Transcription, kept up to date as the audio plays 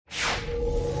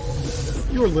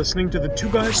You're listening to the Two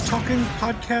Guys Talking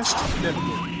Podcast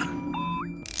Network.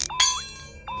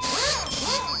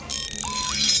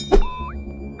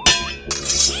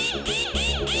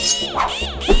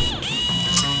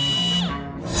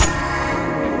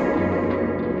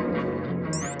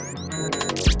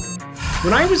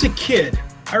 When I was a kid,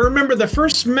 I remember the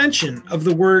first mention of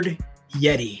the word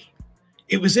Yeti.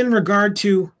 It was in regard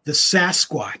to the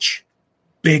Sasquatch,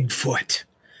 Bigfoot,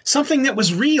 something that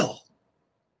was real.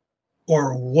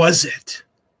 Or was it?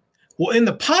 Well, in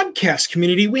the podcast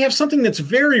community, we have something that's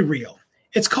very real.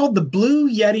 It's called the Blue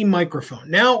Yeti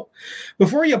microphone. Now,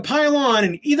 before you pile on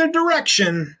in either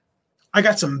direction, I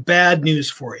got some bad news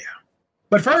for you.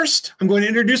 But first, I'm going to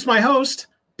introduce my host,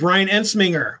 Brian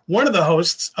Ensminger, one of the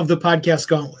hosts of the Podcast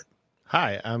Gauntlet.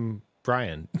 Hi, I'm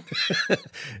Brian.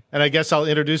 And I guess I'll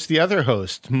introduce the other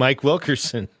host, Mike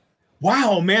Wilkerson.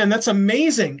 Wow, man, that's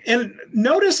amazing. And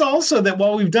notice also that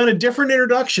while we've done a different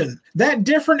introduction, that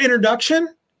different introduction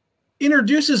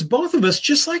introduces both of us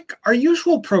just like our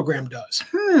usual program does.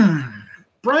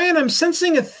 Brian, I'm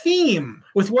sensing a theme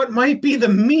with what might be the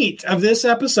meat of this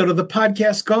episode of the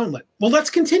Podcast Gauntlet. Well, let's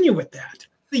continue with that.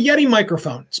 The Yeti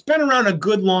microphone. It's been around a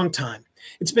good long time.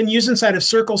 It's been used inside of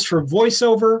circles for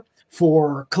voiceover,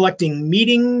 for collecting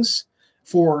meetings,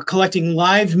 for collecting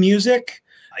live music.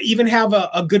 I even have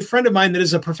a good friend of mine that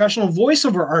is a professional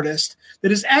voiceover artist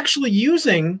that is actually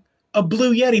using a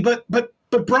Blue Yeti.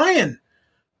 But Brian,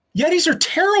 Yetis are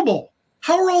terrible.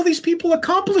 How are all these people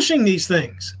accomplishing these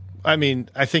things? I mean,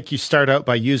 I think you start out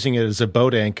by using it as a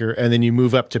boat anchor, and then you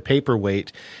move up to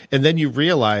paperweight, and then you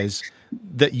realize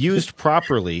that used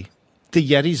properly, the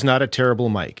Yeti's not a terrible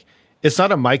mic. It's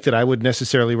not a mic that I would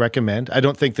necessarily recommend. I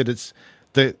don't think that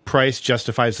the price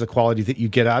justifies the quality that you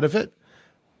get out of it,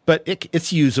 but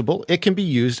it's usable. It can be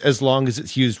used as long as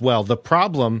it's used well. The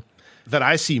problem that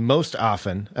I see most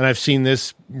often, and I've seen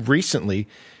this recently,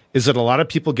 is that a lot of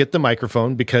people get the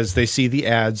microphone because they see the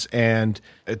ads and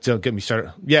don't get me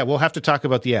started. Yeah, we'll have to talk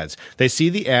about the ads. They see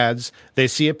the ads. They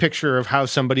see a picture of how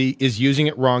somebody is using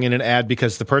it wrong in an ad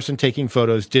because the person taking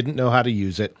photos didn't know how to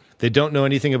use it. They don't know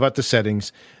anything about the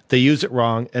settings. They use it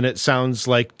wrong, and it sounds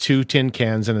like two tin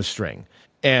cans and a string.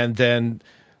 And then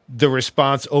the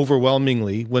response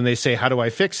overwhelmingly when they say, how do I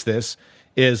fix this,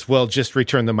 is, well, just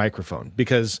return the microphone,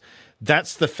 because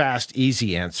that's the fast,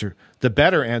 easy answer. The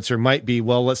better answer might be,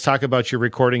 well, let's talk about your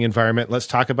recording environment. Let's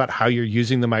talk about how you're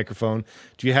using the microphone.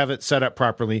 Do you have it set up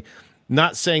properly?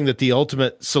 Not saying that the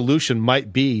ultimate solution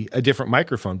might be a different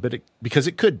microphone, but because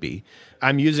it could be.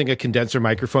 I'm using a condenser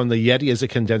microphone. The Yeti is a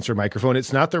condenser microphone.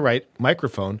 It's not the right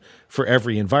microphone for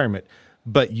every environment,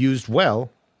 but used well,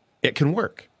 it can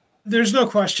work. There's no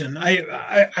question.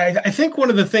 I think one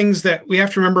of the things that we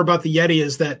have to remember about the Yeti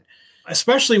is that,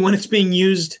 especially when it's being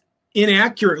used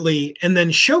inaccurately and then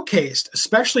showcased,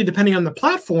 especially depending on the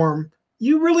platform,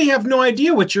 you really have no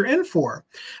idea what you're in for.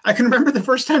 I can remember the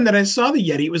first time that I saw the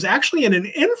Yeti, it was actually in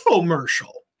an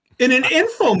infomercial.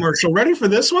 Ready for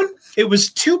this one? It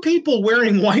was two people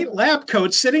wearing white lab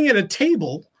coats sitting at a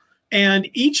table, and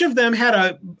each of them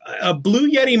had a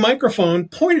Blue Yeti microphone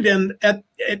pointed in at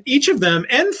each of them,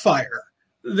 end fire.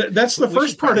 That's the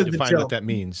first part of the joke. What that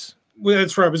means. Well,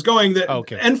 that's where I was going. That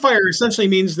end fire essentially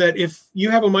means that if you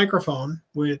have a microphone,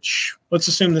 which let's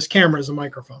assume this camera is a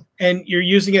microphone, and you're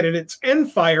using it at its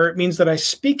end fire, it means that I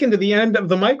speak into the end of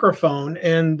the microphone,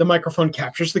 and the microphone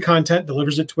captures the content,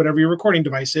 delivers it to whatever your recording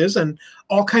device is, and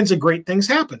all kinds of great things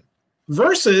happen.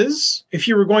 Versus if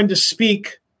you were going to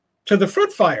speak to the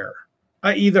front fire,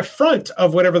 i.e. the front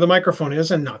of whatever the microphone is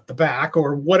and not the back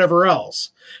or whatever else.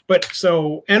 But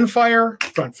so end fire,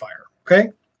 front fire,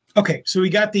 okay? Okay, so we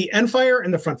got the end fire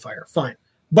and the front fire, fine.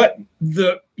 But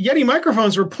the Yeti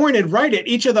microphones were pointed right at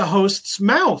each of the hosts'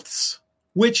 mouths,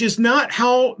 which is not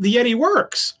how the Yeti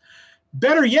works.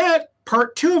 Better yet,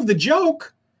 part two of the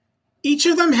joke, each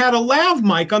of them had a lav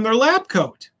mic on their lab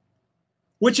coat,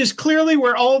 which is clearly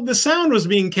where all of the sound was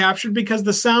being captured because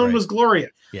the sound was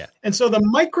glorious. Yeah. And so the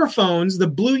microphones, the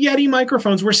Blue Yeti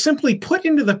microphones, were simply put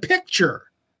into the picture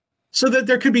so that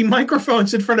there could be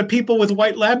microphones in front of people with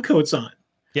white lab coats on.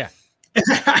 Yeah. And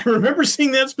I remember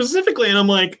seeing that specifically, and I'm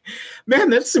like, man,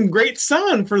 that's some great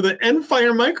sound for the end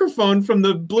fire microphone from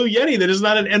the Blue Yeti that is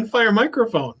not an end fire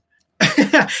microphone.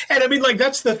 And I mean, like,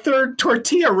 that's the third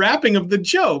tortilla wrapping of the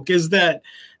joke, is that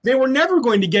they were never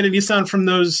going to get any sound from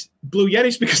those Blue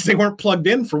Yetis because they weren't plugged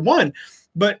in, for one.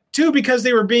 But two, because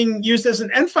they were being used as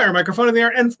an end fire microphone, and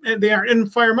they are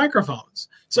end fire microphones.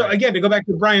 So again, to go back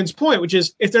to Brian's point, which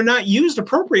is if they're not used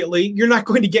appropriately, you're not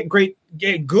going to get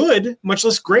good, much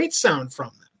less great sound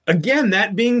from them. Again,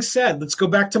 that being said, let's go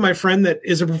back to my friend that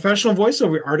is a professional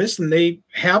voiceover artist, and they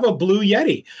have a Blue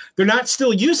Yeti. They're not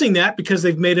still using that because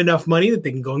they've made enough money that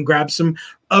they can go and grab some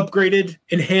upgraded,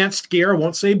 enhanced gear. I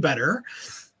won't say better.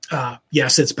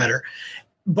 Yes, it's better.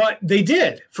 But they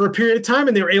did for a period of time,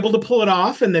 and they were able to pull it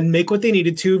off and then make what they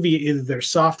needed to via either their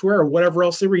software or whatever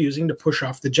else they were using to push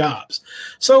off the jobs.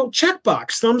 So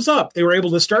checkbox, thumbs up. They were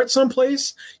able to start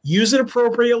someplace, use it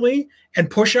appropriately, and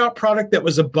push out product that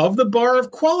was above the bar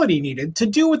of quality needed to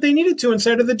do what they needed to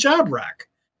inside of the job rack.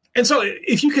 And so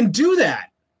if you can do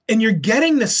that and you're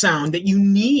getting the sound that you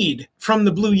need from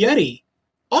the Blue Yeti,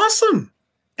 awesome.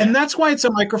 And that's why it's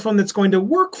a microphone that's going to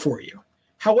work for you.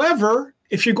 However,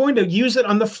 if you're going to use it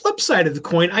on the flip side of the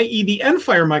coin, i.e. the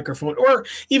Endfire microphone, or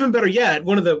even better yet,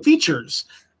 one of the features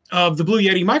of the Blue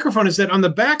Yeti microphone is that on the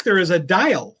back there is a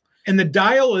dial. And the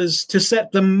dial is to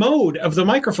set the mode of the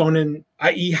microphone, and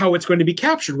i.e. how it's going to be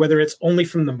captured, whether it's only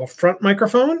from the front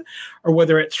microphone or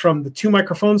whether it's from the two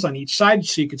microphones on each side,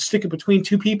 so you could stick it between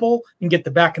two people and get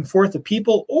the back and forth of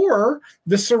people, or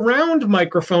the surround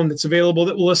microphone that's available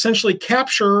that will essentially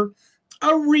capture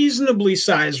a reasonably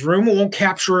sized room. It won't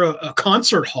capture a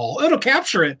concert hall. It'll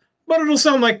capture it, but it'll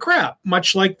sound like crap,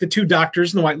 much like the two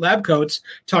doctors in the white lab coats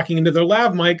talking into their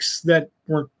lav mics that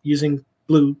weren't using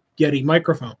Blue Yeti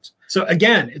microphones. So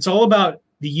again, it's all about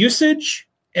the usage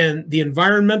and the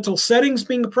environmental settings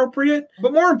being appropriate,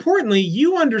 but more importantly,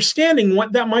 you understanding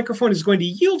what that microphone is going to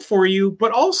yield for you,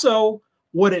 but also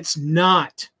what it's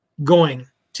not going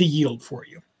to yield for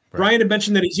you. Right. Brian had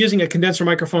mentioned that he's using a condenser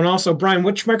microphone also. Brian,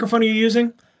 which microphone are you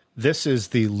using? This is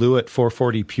the Lewitt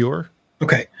 440 Pure.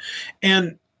 Okay.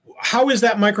 And how is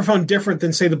that microphone different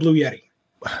than, say, the Blue Yeti?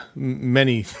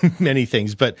 Many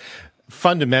things, but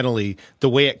fundamentally, the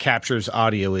way it captures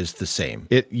audio is the same.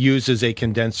 It uses a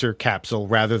condenser capsule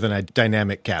rather than a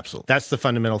dynamic capsule. That's the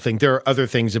fundamental thing. There are other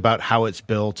things about how it's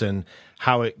built and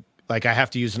how it, like I have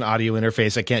to use an audio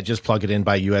interface. I can't just plug it in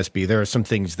by USB. There are some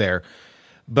things there,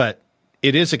 but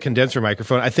it is a condenser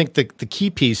microphone. I think the key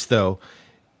piece, though,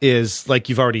 is, like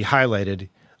you've already highlighted,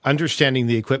 understanding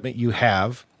the equipment you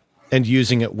have and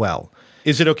using it well.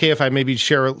 Is it okay if I maybe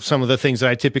share some of the things that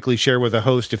I typically share with a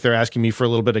host if they're asking me for a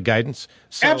little bit of guidance?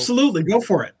 So absolutely. Go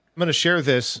for it. I'm going to share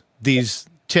these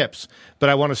tips, but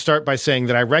I want to start by saying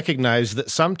that I recognize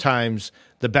that sometimes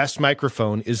the best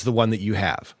microphone is the one that you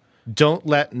have. Don't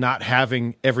let not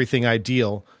having everything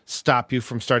ideal stop you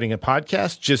from starting a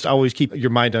podcast. Just always keep your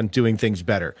mind on doing things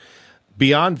better.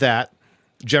 Beyond that,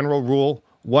 general rule,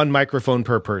 one microphone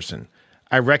per person.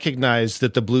 I recognize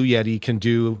that the Blue Yeti can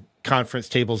do conference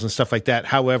tables and stuff like that.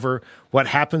 However, what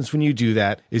happens when you do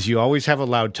that is you always have a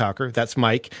loud talker, that's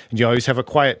Mike, and you always have a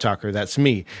quiet talker, that's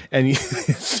me. And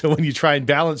so when you try and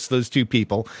balance those two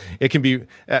people, it can be,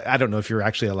 I don't know if you're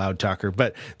actually a loud talker,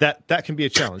 but that can be a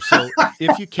challenge. So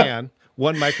if you can,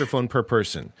 one microphone per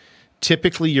person.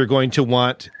 Typically, you're going to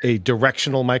want a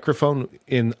directional microphone.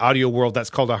 In audio world, that's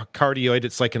called a cardioid.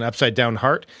 It's like an upside down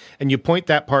heart. And you point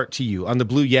that part to you. On the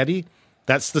Blue Yeti,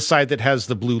 that's the side that has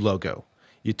the blue logo.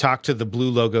 You talk to the blue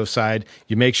logo side.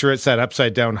 You make sure it's that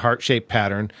upside down heart-shaped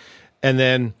pattern. And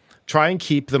then try and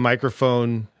keep the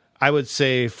microphone, I would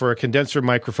say for a condenser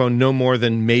microphone, no more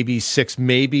than maybe 6,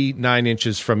 maybe 9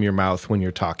 inches from your mouth when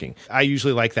you're talking. I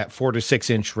usually like that 4 to 6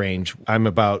 inch range. I'm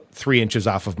about 3 inches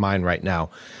off of mine right now.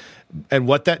 And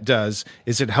what that does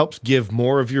is it helps give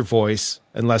more of your voice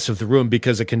and less of the room,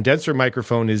 because a condenser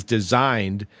microphone is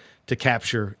designed to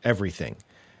capture everything.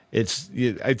 It's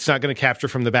not going to capture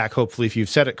from the back, hopefully, if you've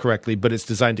said it correctly, but it's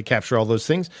designed to capture all those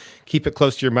things. Keep it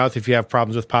close to your mouth. If you have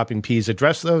problems with popping P's,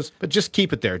 address those, but just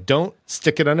keep it there. Don't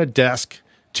stick it on a desk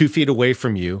 2 feet away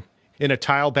from you in a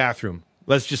tile bathroom.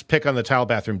 Let's just pick on the tile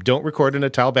bathroom. Don't record in a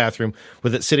tile bathroom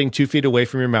with it sitting 2 feet away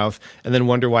from your mouth and then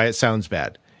wonder why it sounds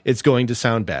bad. It's going to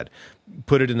sound bad.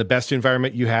 Put it in the best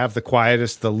environment you have, the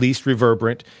quietest, the least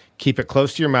reverberant. Keep it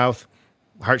close to your mouth,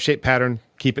 heart-shaped pattern,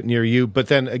 keep it near you. But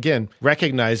then again,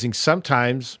 recognizing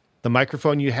sometimes the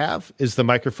microphone you have is the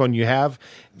microphone you have.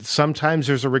 Sometimes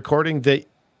there's a recording that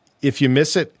if you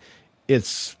miss it,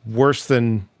 it's worse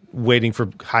than waiting for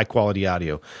high-quality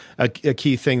audio. A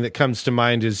key thing that comes to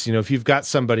mind is, if you've got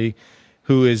somebody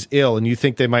who is ill and you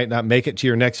think they might not make it to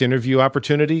your next interview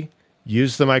opportunity,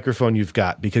 use the microphone you've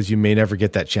got, because you may never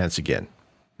get that chance again.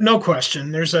 No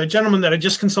question. There's a gentleman that I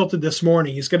just consulted this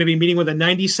morning. He's going to be meeting with a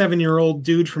 97-year-old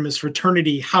dude from his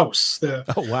fraternity house. The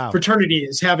fraternity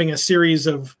is having a series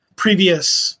of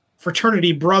previous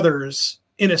fraternity brothers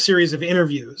in a series of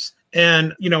interviews.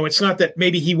 And, it's not that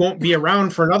maybe he won't be around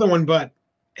for another one, but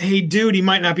hey, dude, he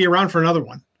might not be around for another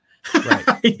one.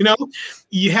 Right.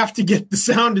 You have to get the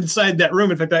sound inside that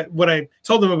room. In fact, what I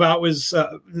told them about was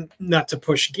not to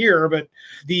push gear, but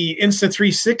the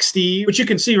Insta360, which you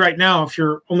can see right now if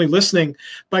you're only listening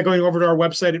by going over to our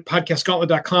website at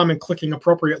podcastgauntlet.com and clicking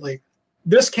appropriately.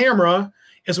 This camera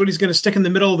is what he's going to stick in the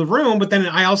middle of the room. But then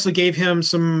I also gave him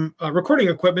some recording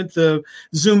equipment, the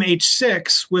Zoom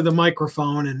H6 with a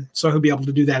microphone. And so he'll be able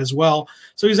to do that as well.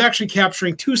 So he's actually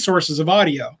capturing two sources of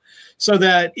audio so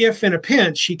that if in a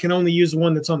pinch, he can only use the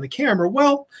one that's on the camera.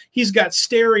 Well, he's got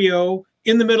stereo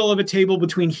in the middle of a table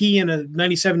between he and a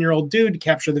 97-year-old dude to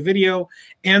capture the video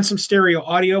and some stereo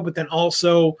audio, but then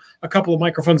also a couple of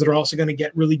microphones that are also going to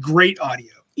get really great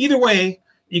audio. Either way,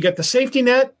 you got the safety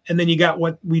net, and then you got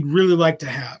what we'd really like to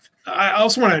have. I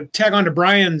also want to tag on to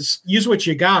Brian's use what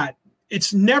you got.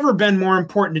 It's never been more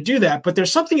important to do that, but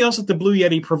there's something else that the Blue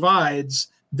Yeti provides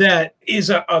that is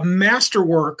a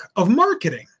masterwork of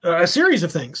marketing, a series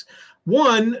of things.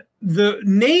 One, the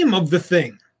name of the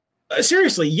thing.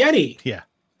 Seriously, Yeti. Yeah.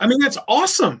 I mean, that's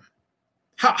awesome.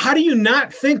 How do you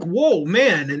not think, whoa,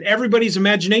 man, and everybody's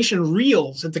imagination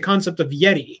reels at the concept of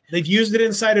Yeti? They've used it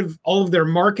inside of all of their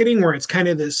marketing where it's kind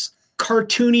of this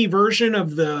cartoony version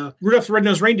of the Rudolph the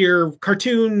Red-Nosed Reindeer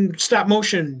cartoon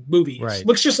stop-motion movies. Right.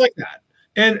 Looks just like that.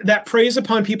 And that preys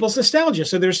upon people's nostalgia.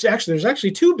 So there's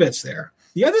actually two bits there.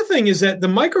 The other thing is that the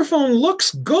microphone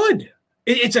looks good.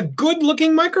 It's a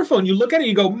good-looking microphone. You look at it,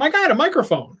 you go, my God, a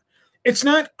microphone. It's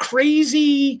not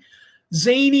crazy,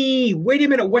 zany, wait a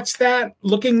minute, what's that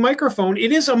looking microphone?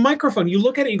 It is a microphone. You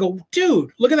look at it, you go,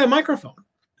 dude, look at that microphone.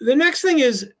 The next thing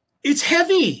is it's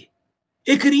heavy.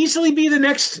 It could easily be the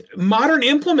next modern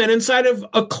implement inside of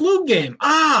a Klug game.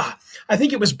 I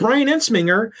think it was Brian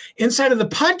Ensminger inside of the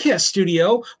podcast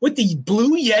studio with the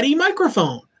Blue Yeti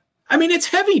microphone. I mean, it's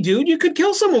heavy, dude. You could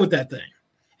kill someone with that thing.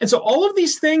 And so all of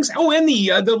these things, and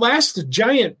the last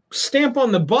giant stamp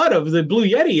on the butt of the Blue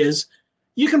Yeti is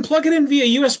you can plug it in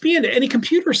via USB into any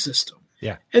computer system.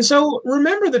 Yeah. And so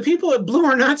remember, the people at Blue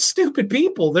are not stupid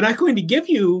people. They're not going to give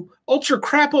you ultra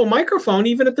crapo microphone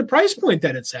even at the price point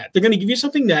that it's at. They're going to give you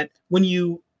something that when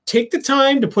you take the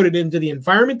time to put it into the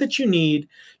environment that you need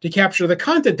to capture the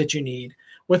content that you need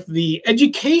with the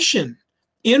education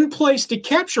in place to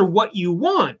capture what you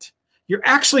want, you're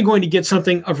actually going to get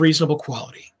something of reasonable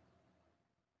quality.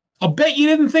 I'll bet you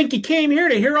didn't think you came here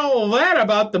to hear all of that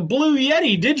about the Blue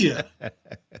Yeti, did you?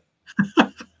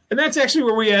 And that's actually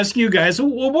where we ask you guys,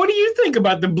 well, what do you think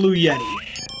about the Blue Yeti?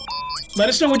 Let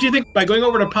us know what you think by going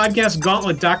over to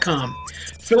podcastgauntlet.com.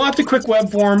 Fill out the quick web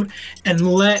form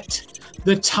and let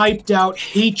the typed out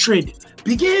hatred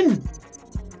begin.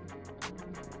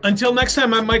 Until next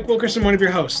time, I'm Mike Wilkerson, one of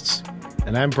your hosts.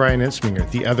 And I'm Brian Ensminger,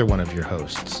 the other one of your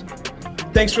hosts.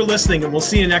 Thanks for listening, and we'll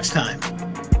see you next time.